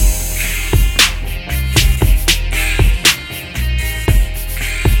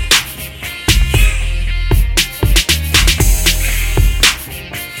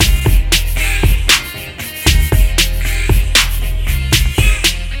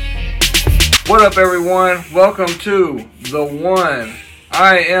What up, everyone? Welcome to The One.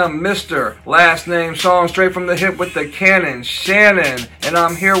 I am Mr. Last Name Song, straight from the hip with the cannon, Shannon. And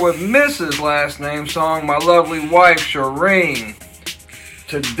I'm here with Mrs. Last Name Song, my lovely wife, Shireen.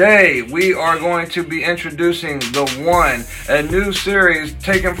 Today, we are going to be introducing The One, a new series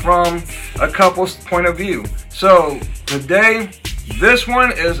taken from a couple's point of view. So, today, this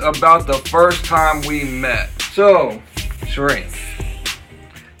one is about the first time we met. So, Shireen,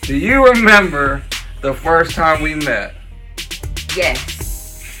 do you remember the first time we met?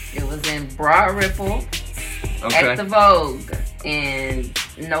 Yes. It was in Broad Ripple Okay. at the Vogue in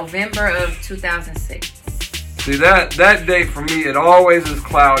November of 2006. See, that date for me, it always is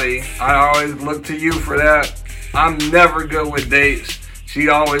cloudy. I always look to you for that. I'm never good with dates. She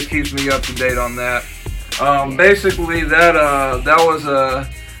always keeps me up to date on that. Basically, that was a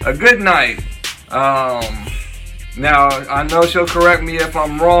good night. Now, I know she'll correct me if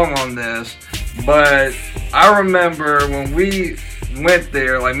I'm wrong on this, but I remember when we went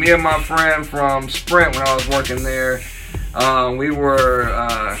there, like me and my friend from Sprint when I was working there,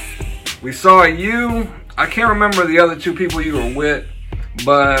 we saw you. I can't remember the other two people you were with,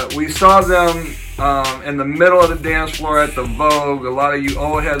 but we saw them in the middle of the dance floor at the Vogue. A lot of you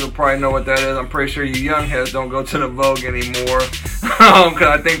old heads will probably know what that is. I'm pretty sure you young heads don't go to the Vogue anymore. Because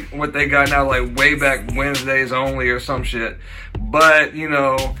I think what they got now, like way back Wednesdays only or some shit. But, you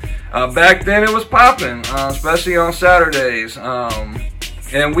know, back then it was popping, especially on Saturdays.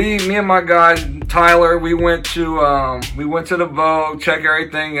 And me and my guy Tyler, we went to the Vogue, check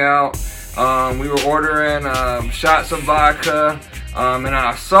everything out. We were ordering shots of vodka, and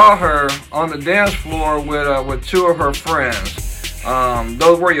I saw her on the dance floor with two of her friends.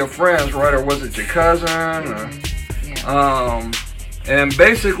 Those were your friends, right? Or was it your cousin? Yeah. And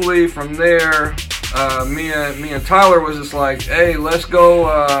basically from there, me and Tyler was just like, hey, let's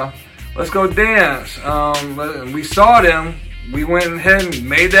go dance. We saw them. We went ahead and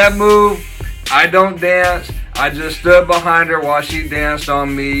made that move. I don't dance. I just stood behind her while she danced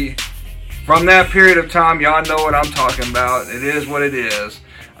on me. From that period of time, y'all know what I'm talking about. It is what it is.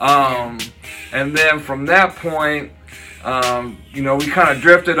 And then from that point, you know, we kind of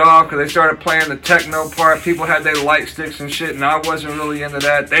drifted off because they started playing the techno part. People had their light sticks and shit, and I wasn't really into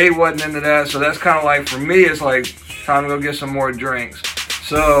that. They wasn't into that, so that's kind of like, for me, it's like time to go get some more drinks.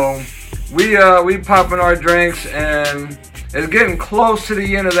 So we popping our drinks, and it's getting close to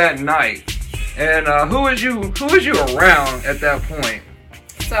the end of that night. And who was you around at that point?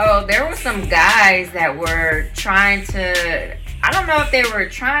 So there were some guys that were trying to, I don't know if they were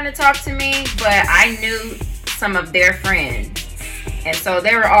trying to talk to me, but I knew some of their friends. And so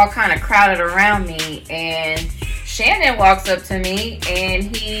they were all kind of crowded around me, and Shannon walks up to me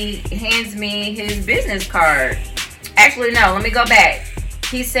and he hands me his business card. Actually, no, let me go back.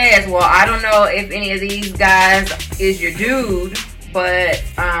 He says, well, I don't know if any of these guys is your dude, but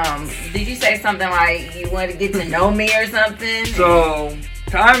did you say something like you want to get to know me or something? So,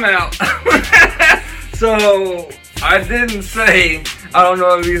 time out. So, I didn't say, I don't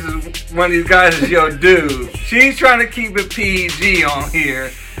know if one of these guys is your dude. She's trying to keep it PG on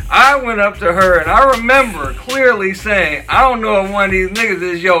here. I went up to her and I remember clearly saying, I don't know if one of these niggas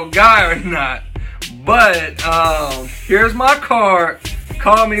is your guy or not, but here's my card.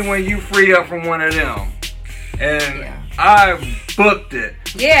 Call me when you free up from one of them. And yeah. I booked it.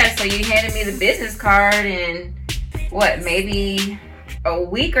 Yeah, so you handed me the business card, and what, maybe a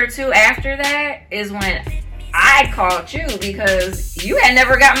week or two after that is when I called you because you had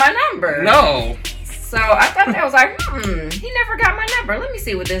never got my number. No. So I thought that was like, he never got my number. Let me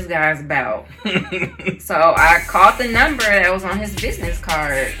see what this guy's about. So I called the number that was on his business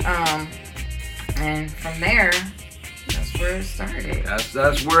card. And from there, that's where it started.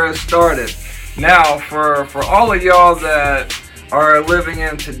 That's where it started. Now, for all of y'all that are living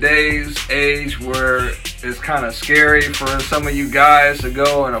in today's age where it's kind of scary for some of you guys to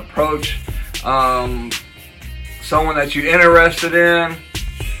go and approach someone that you're interested in,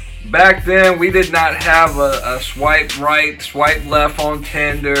 back then we did not have a swipe right, swipe left on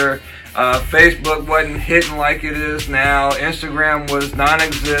Tinder. Facebook wasn't hitting like it is now. Instagram was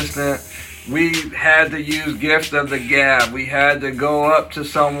non-existent. We had to use gift of the gab. We had to go up to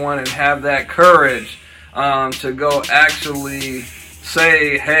someone and have that courage to go actually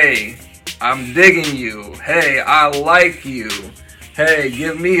say, hey, I'm digging you. Hey, I like you. Hey,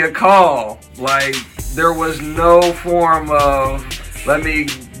 give me a call. Like, there was no form of, let me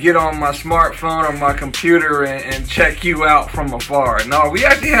get on my smartphone or my computer and check you out from afar. No, we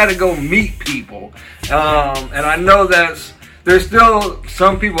actually had to go meet people. And I know that's there's still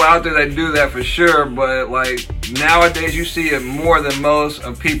some people out there that do that for sure, but like nowadays you see it more than most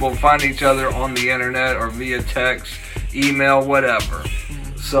of people find each other on the internet or via text, email, whatever.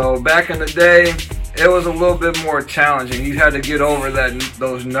 So back in the day, it was a little bit more challenging. You had to get over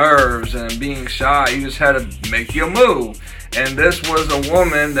those nerves and being shy. You just had to make your move. And this was a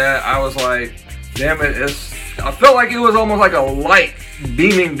woman that I was like, damn it, I felt like it was almost like a light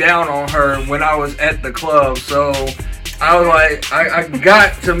beaming down on her when I was at the club. So I was like, I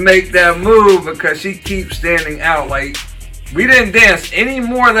got to make that move because she keeps standing out. Like, we didn't dance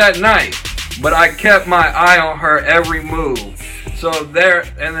anymore that night, but I kept my eye on her every move. So there,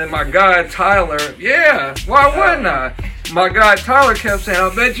 and then my guy Tyler, yeah, why wouldn't I? My guy Tyler kept saying,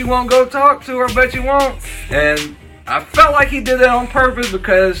 I bet you won't go talk to her, I bet you won't. And I felt like he did that on purpose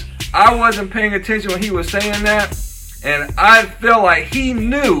because I wasn't paying attention when he was saying that. And I feel like he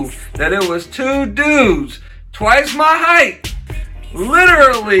knew that it was two dudes, twice my height,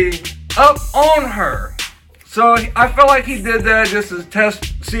 literally up on her. So I felt like he did that just to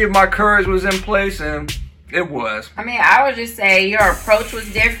test, see if my courage was in place, and it was. I mean, I would just say your approach was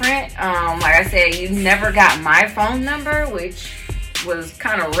different. Like I said, you never got my phone number, which was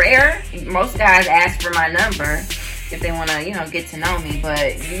kind of rare. Most guys ask for my number if they want to, get to know me,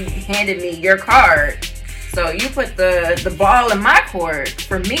 but you handed me your card. So you put the ball in my court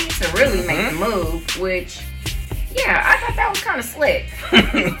for me to really make the move, which, yeah, I thought that was kind of slick.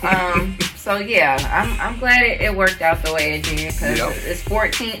 So yeah, I'm glad it worked out the way it did, because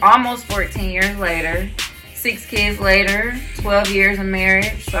it's almost 14 years later, 6 kids later, 12 years of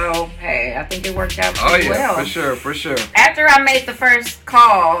marriage. So hey, I think it worked out pretty well. For sure. After I made the first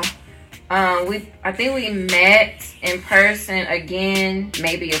call, I think we met in person again,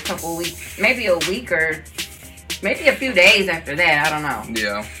 maybe a couple weeks, maybe a week or maybe a few days after that. I don't know.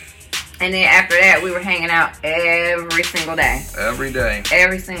 Yeah. And then after that, we were hanging out every single day. Every day.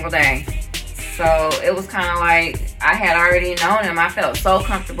 Every single day. So it was kind of like I had already known him. I felt so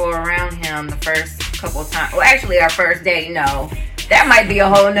comfortable around him the first couple of times. Well, actually, our first date, no. That might be a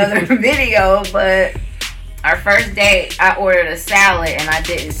whole nother video, but our first date, I ordered a salad and I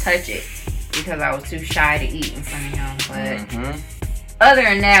didn't touch it because I was too shy to eat in front of him. But other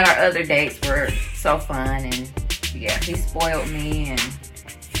than that, our other dates were so fun, and yeah, he spoiled me, and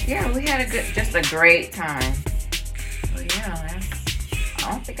yeah, we had just a great time. So yeah,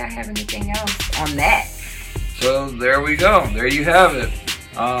 I don't think I have anything else on that. So there we go. There you have it.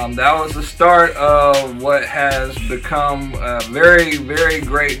 That was the start of what has become a very, very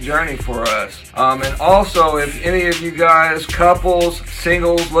great journey for us. And also, if any of you guys, couples,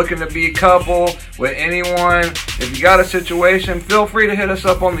 singles, looking to be a couple with anyone, if you got a situation, feel free to hit us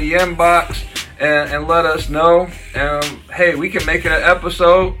up on the inbox and let us know. Hey, we can make it an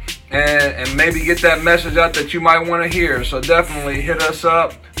episode and maybe get that message out that you might want to hear. So definitely hit us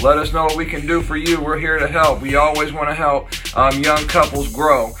up. Let us know what we can do for you. We're here to help. We always want to help young couples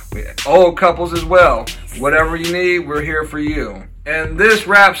grow. Old couples as well. Whatever you need, we're here for you. And this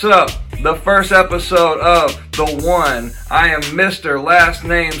wraps up the first episode of The One. I am Mr. Last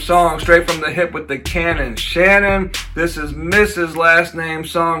Name Song, straight from the hip with the cannon, Shannon. This is Mrs. Last Name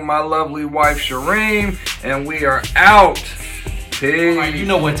Song, my lovely wife, Shireen. And we are out. Peace. All right, you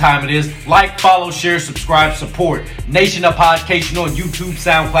know what time it is. Like, follow, share, subscribe, support. Nation of Podcation on YouTube,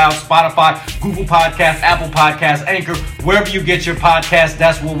 SoundCloud, Spotify, Google Podcasts, Apple Podcasts, Anchor. Wherever you get your podcast,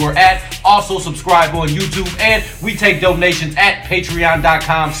 that's where we're at. Also, subscribe on YouTube. And we take donations at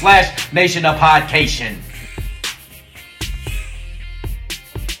patreon.com/Nation of Podcation.